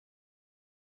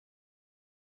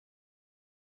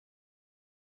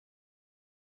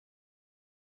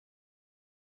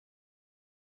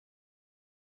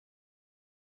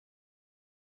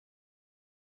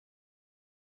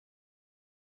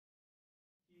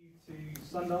to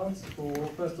Sundance for,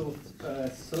 first of all,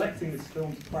 selecting this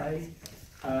film to play,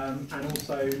 and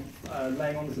also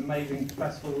laying on this amazing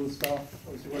festival staff,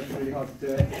 obviously working really hard to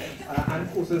do it, and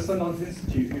also the Sundance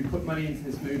Institute, who put money into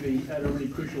this movie at a really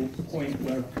crucial point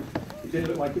where it didn't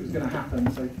look like it was going to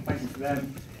happen, so thank you to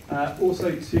them.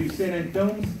 Also to CNN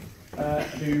Films,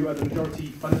 who are the majority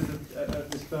funders of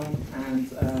this film,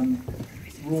 and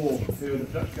Raw, who are the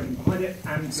production company behind it,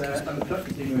 and the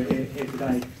production team who are here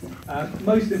today.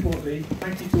 Most importantly,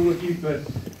 thank you to all of you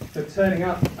for turning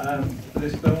up for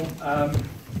this film.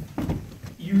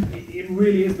 It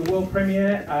really is the world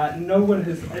premiere. No one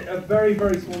has, a very,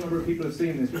 very small number of people have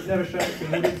seen this. We've never shown it to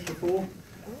an audience before.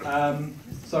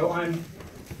 So I'm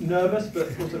nervous,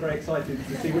 but also very excited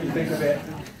to see what you think of it.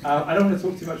 I don't want to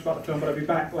talk too much about the film, but I'll be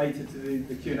back later to do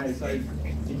the Q&A, so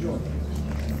enjoy.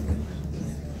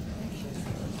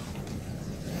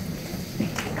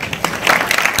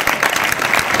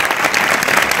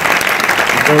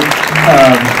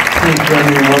 Please join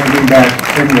me in welcoming back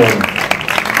Wardle.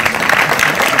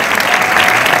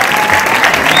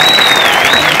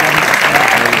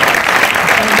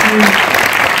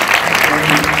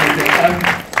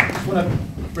 I just want to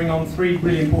bring on three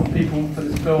really important people for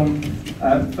this film.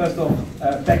 First off,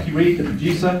 Becky, the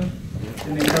producer,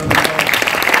 in the incredible film.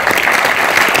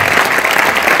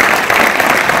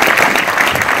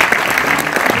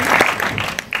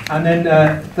 And then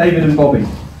David and Bobby.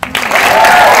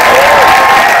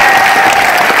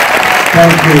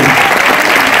 Thank you.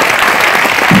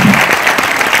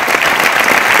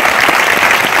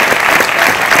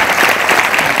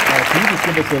 Can you just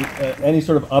give us any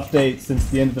sort of update since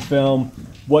the end of the film?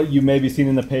 What you may be seen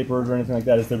in the papers or anything like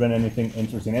that? Has there been anything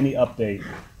interesting? Any update?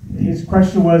 His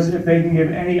question was if they can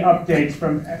give any updates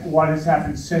from what has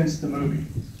happened since the movie.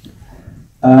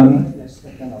 I'm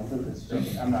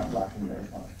not blocking very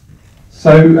far.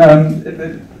 So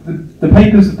the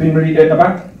papers have been really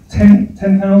about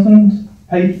 10,000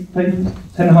 pages,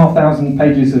 10,500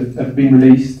 pages have been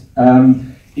released.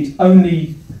 It's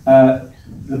only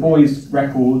the boys'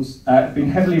 records have been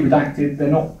heavily redacted.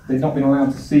 They've not been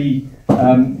allowed to see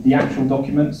the actual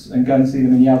documents and go and see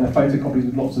them. And yeah, they're photocopies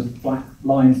with lots of black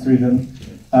lines through them.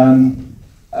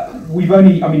 We've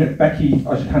only, I mean, Becky,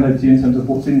 I should hand over to you in terms of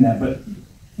what's in there, but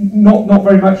not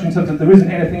very much in terms of, there isn't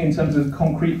anything in terms of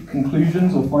concrete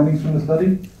conclusions or findings from the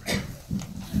study?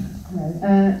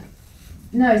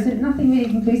 No, so nothing really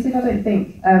conclusive, I don't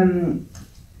think.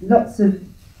 Lots of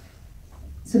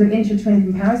sort of intra-twin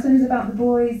comparisons about the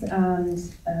boys and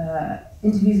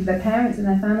interviews with their parents and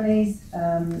their families,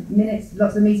 minutes,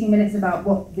 lots of meeting minutes about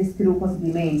what this could all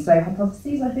possibly mean. So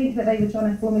hypotheses, I think, that they were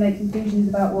trying to formulate conclusions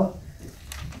about what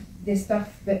this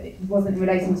stuff that wasn't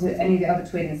relating to any of the other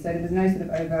twins, so there was no sort of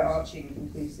overarching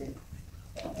conclusive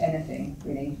anything,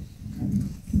 really.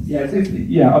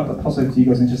 Yeah, I'll pass over to you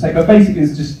guys in just a sec, but basically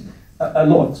it's just a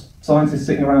lot of scientists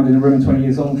sitting around in a room 20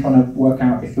 years on trying to work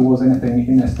out if there was anything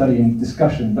in their study and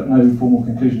discussion, but no formal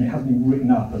conclusion. It hasn't been written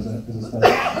up as a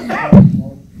study.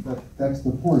 Well, that's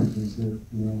the point, is that,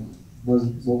 you know,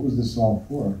 what was this all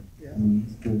for? I mean,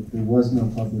 there was no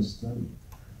published study.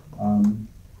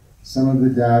 Some of the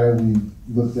data we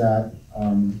looked at,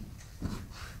 I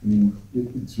mean,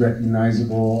 it's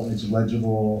recognizable, it's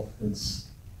legible, it's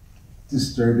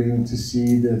disturbing to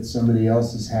see that somebody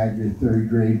else has had your third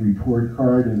grade report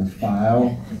card in a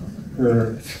file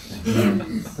for,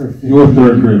 for your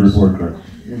third grade report card.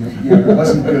 You know, yeah, it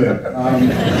wasn't good.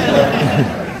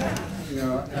 You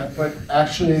know, but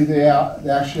actually, they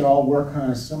actually all work kind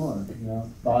of similar. You know,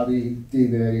 Bobby,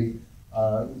 David,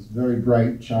 is a very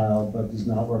bright child, but does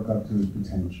not work up to his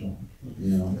potential.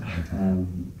 You know,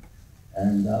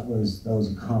 and that was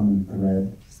a common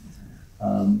thread.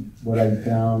 What I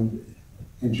found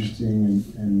interesting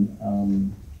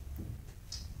and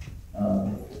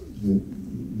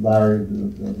Larry,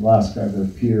 the last guy that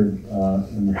appeared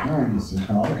in the film, the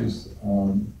psychologist,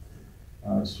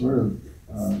 sort of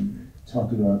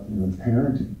talked about, you know,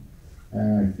 parenting, and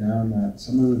I found that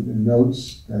some of the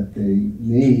notes that they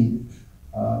made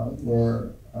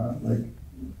were like,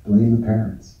 blame the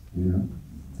parents. You know,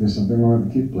 if there's something wrong with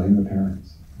the kid, blame the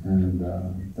parents, and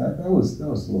that was a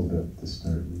little bit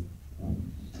disturbing.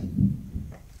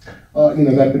 You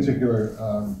know, that particular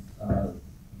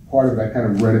part of it, I kind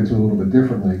of read into a little bit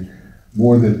differently,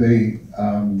 more that they,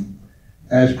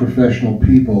 as professional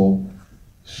people,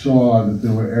 saw that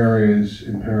there were areas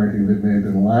in parenting that may have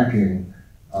been lacking,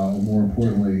 more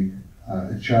importantly,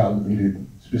 a child that needed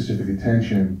specific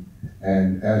attention,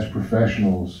 and as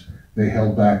professionals, they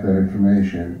held back that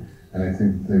information, and I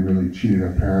think they really cheated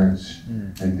our parents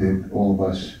and did all of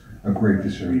us a great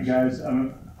disservice. You guys,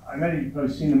 I know you've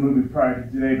both seen the movie prior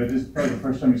to today, but this is probably the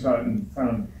first time you saw it in front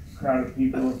of a crowd of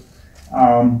people.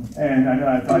 And I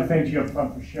know I thank you up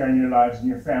front for sharing your lives and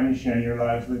your family sharing your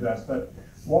lives with us. But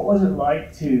what was it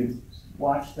like to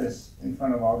watch this in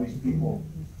front of all these people?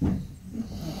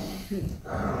 It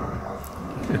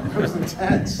was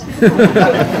intense.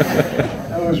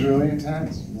 That was really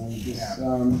intense. You know, just,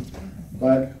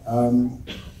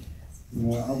 you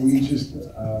know, we just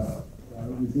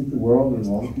we think the world of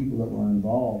all the people that were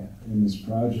involved in this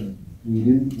project. We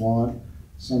didn't want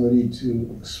somebody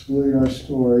to exploit our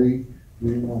story. We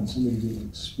didn't want somebody to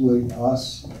exploit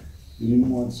us. We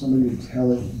didn't want somebody to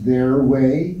tell it their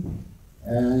way.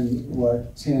 And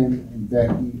what Tim and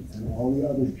Becky and all the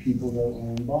other people that were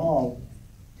involved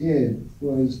did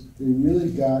was they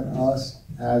really got us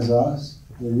as us.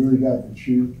 They really got the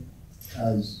truth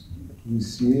as we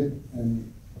see it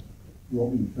and what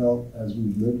we felt as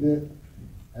we lived it.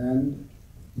 And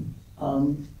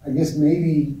I guess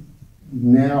maybe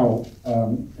now,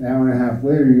 an hour and a half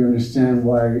later, you understand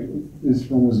why this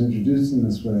film was introduced in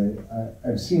this way.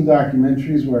 I've seen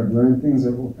documentaries where I've learned things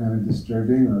that were kind of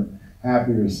disturbing or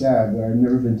happy or sad, but I've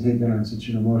never been taken on such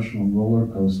an emotional roller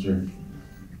coaster.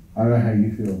 I don't know how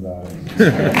you feel about it.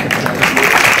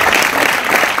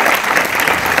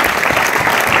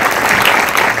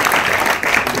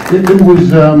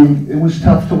 It was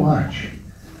tough to watch,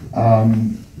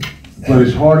 but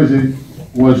as hard as it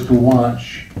was to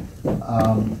watch,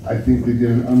 I think they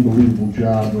did an unbelievable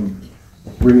job of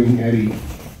bringing Eddie,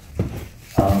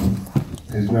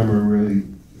 his memory really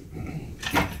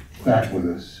back with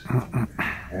us.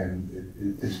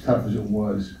 And as tough as it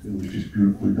was just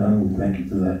beautifully done, and we thank you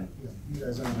for that.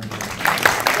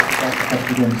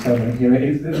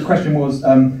 The question was,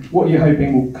 what are you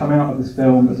hoping will come out of this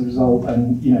film as a result,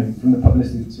 and you know, from the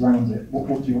publicity that surrounds it?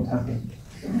 What do you want to happen?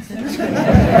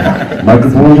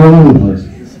 Microphones all over the place.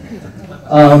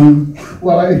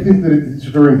 Well, I think that it's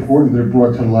very important that it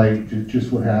brought to light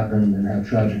just what happened and how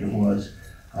tragic it was.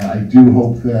 I do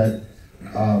hope that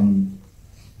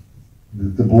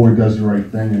the board does the right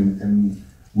thing and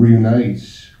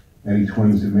reunites any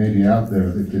twins that may be out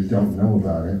there that don't know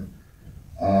about it.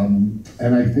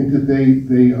 And I think that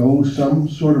they owe some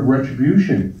sort of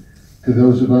retribution to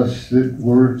those of us that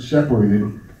were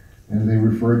separated, and they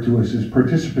referred to us as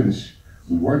participants.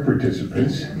 We weren't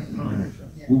participants,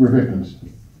 we were victims.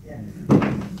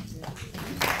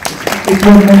 It's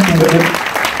worth mentioning that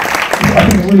I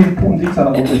think a really important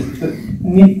detail of this is that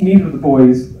neither of the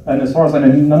boys, and as far as I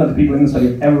know, none of the people in the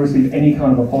study have ever received any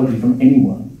kind of apology from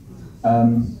anyone.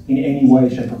 In any way,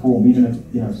 shape, or form, even if,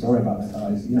 you know, sorry about that,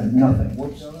 guys, you know, nothing.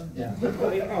 Yeah.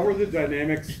 How were the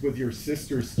dynamics with your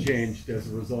sisters changed as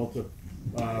a result of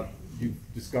you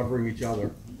discovering each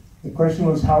other? The question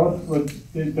was, how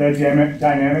did the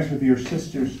dynamics with your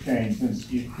sisters change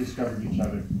since you discovered each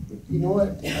other? You know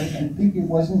what, I think it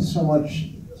wasn't so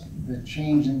much the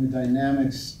change in the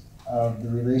dynamics of the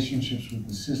relationships with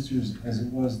the sisters as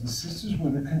it was the sisters were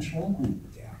the control group.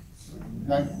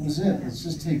 That was it. Let's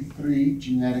just take 3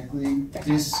 genetically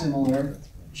dissimilar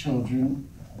children,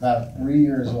 about 3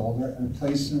 years older, and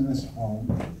place them in this home.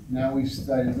 Now we've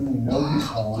studied them, we know these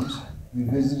homes, we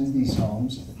visited these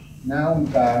homes. Now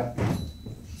we've got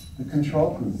the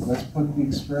control group. Let's put the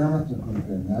experimental group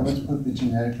in. Now let's put the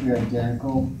genetically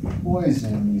identical boys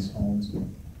in these homes.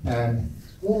 And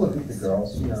we'll look at the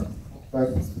girls, you know,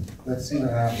 but let's see what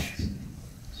happens.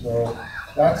 So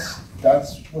that's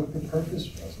what the purpose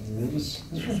was. I mean, this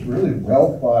was really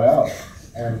well thought out.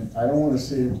 And I don't want to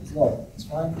say, well, it's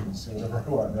fine for me to say whatever I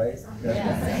want, right?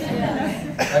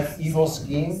 That evil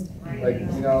scheme, like,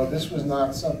 you know, this was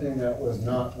not something that was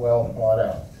not well thought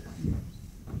out.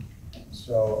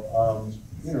 So,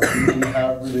 you know, we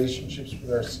have relationships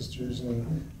with our sisters,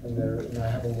 and I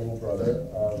have a little brother,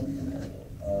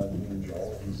 named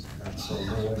Joel. He's not so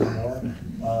little anymore.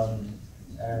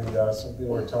 And something we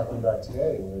were talking about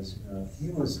today was, you know, he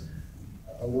was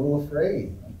a little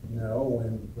afraid, you know,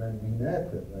 when we met.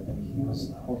 That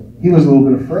he was a little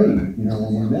bit afraid, you know,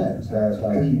 when we met, that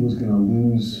like he was going to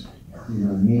lose, you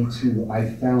know, me too.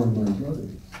 I found my brother.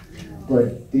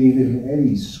 But David and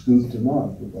Eddie scooped him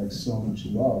up with like so much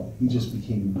love. He just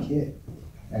became a kid,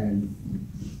 and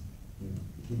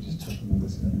we just took him with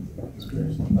us. So I'm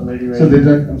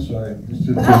sorry, just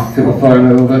to typify that a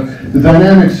little bit. The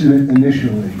dynamics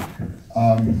initially,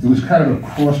 it was kind of a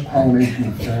cross-pollination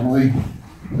of family.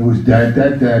 There was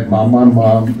dad, mom,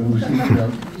 there was, you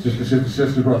know,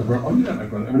 sister, brother. Oh, you got my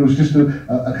brother. I mean, it was just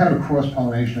a kind of a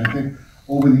cross-pollination. I think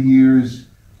over the years,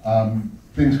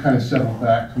 things kind of settled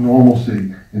back to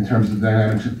normalcy in terms of the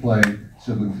dynamics at play,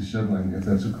 sibling to sibling, if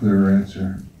that's a clearer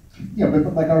answer. Yeah,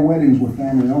 but like our weddings were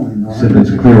family only. No, So that's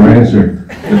a clear answer.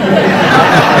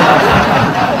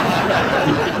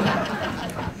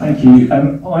 Thank you.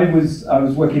 I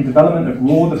was working in development at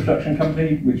Raw, the production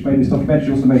company, which made this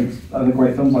documentary. Also made other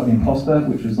great films like The Imposter,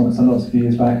 which was on at Sundance a few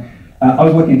years back. I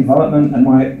was working in development, and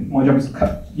my job was to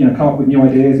come up with new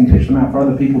ideas and pitch them out for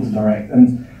other people to direct.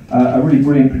 And a really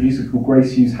brilliant producer called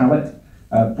Hughes-Hallett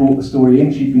brought the story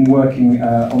in. She'd been working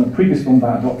on a previous film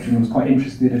about adoption, was quite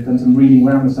interested, had done some reading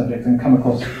around the subject and come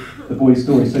across the boy's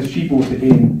story. So she brought it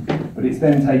in, but it's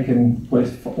then taken, well,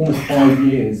 it's almost 5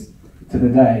 years to the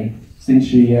day since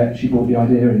she brought the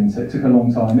idea in, so it took a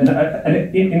long time.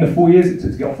 And in the 4 years it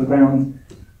took to get off the ground,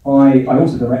 I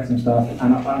also direct some stuff,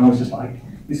 and I was just like,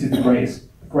 this is the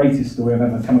greatest story I've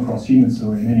ever come across, human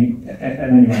story in any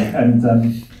way, and I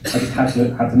just had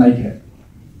to make it.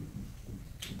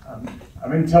 I've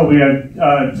been told we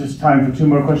have just time for 2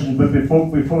 more questions, but before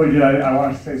we do, I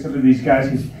want to say something to these guys,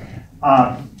 because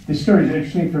this story is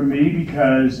interesting for me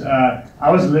because I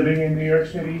was living in New York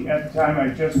City at the time.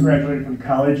 I just graduated from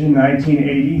college in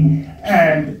 1980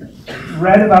 and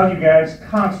read about you guys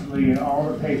constantly in all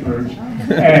the papers,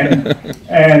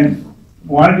 and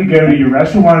wanted to go to your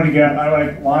restaurant,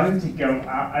 wanted to go.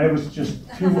 I was just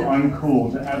too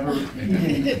uncool to ever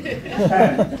even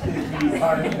be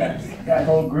part of that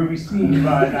whole groovy scene.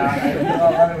 But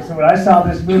so when I saw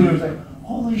this movie, I was like,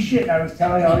 holy shit! I was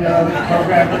telling all the other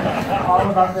programmers all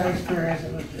about that experience.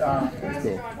 It was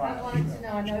restaurant. Wow. I'd like to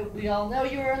know. I know we all know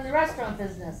you were in the restaurant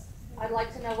business. I'd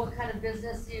like to know what kind of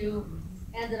business you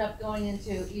ended up going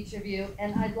into, each of you,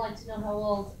 and I'd like to know how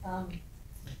old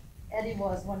Eddie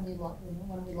was when we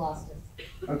lost him.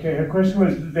 Okay, her question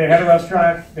was, they had a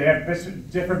restaurant, they had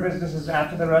different businesses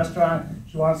after the restaurant.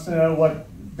 She wants to know what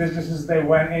businesses they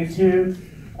went into,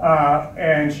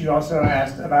 and she also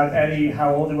asked about Eddie,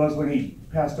 how old he was when he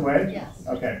passed away? Yes.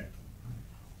 Okay.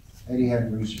 Eddie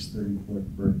hadn't reached his 34th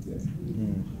birthday.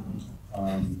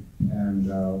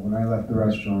 When I left the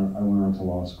restaurant, I went on to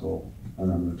law school,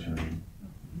 and I'm an attorney.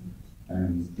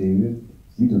 And David,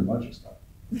 you did a bunch of stuff.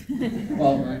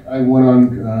 Well, I went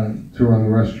on to run the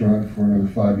restaurant for another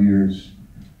 5 years,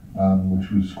 which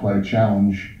was quite a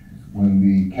challenge when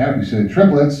the canopy said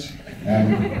triplets,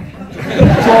 and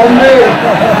it's all me!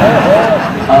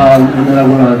 And then I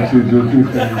went on to do a few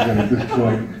things, and at this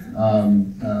point,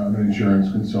 I'm an insurance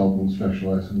consultant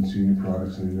specializing in senior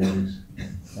products and annuities.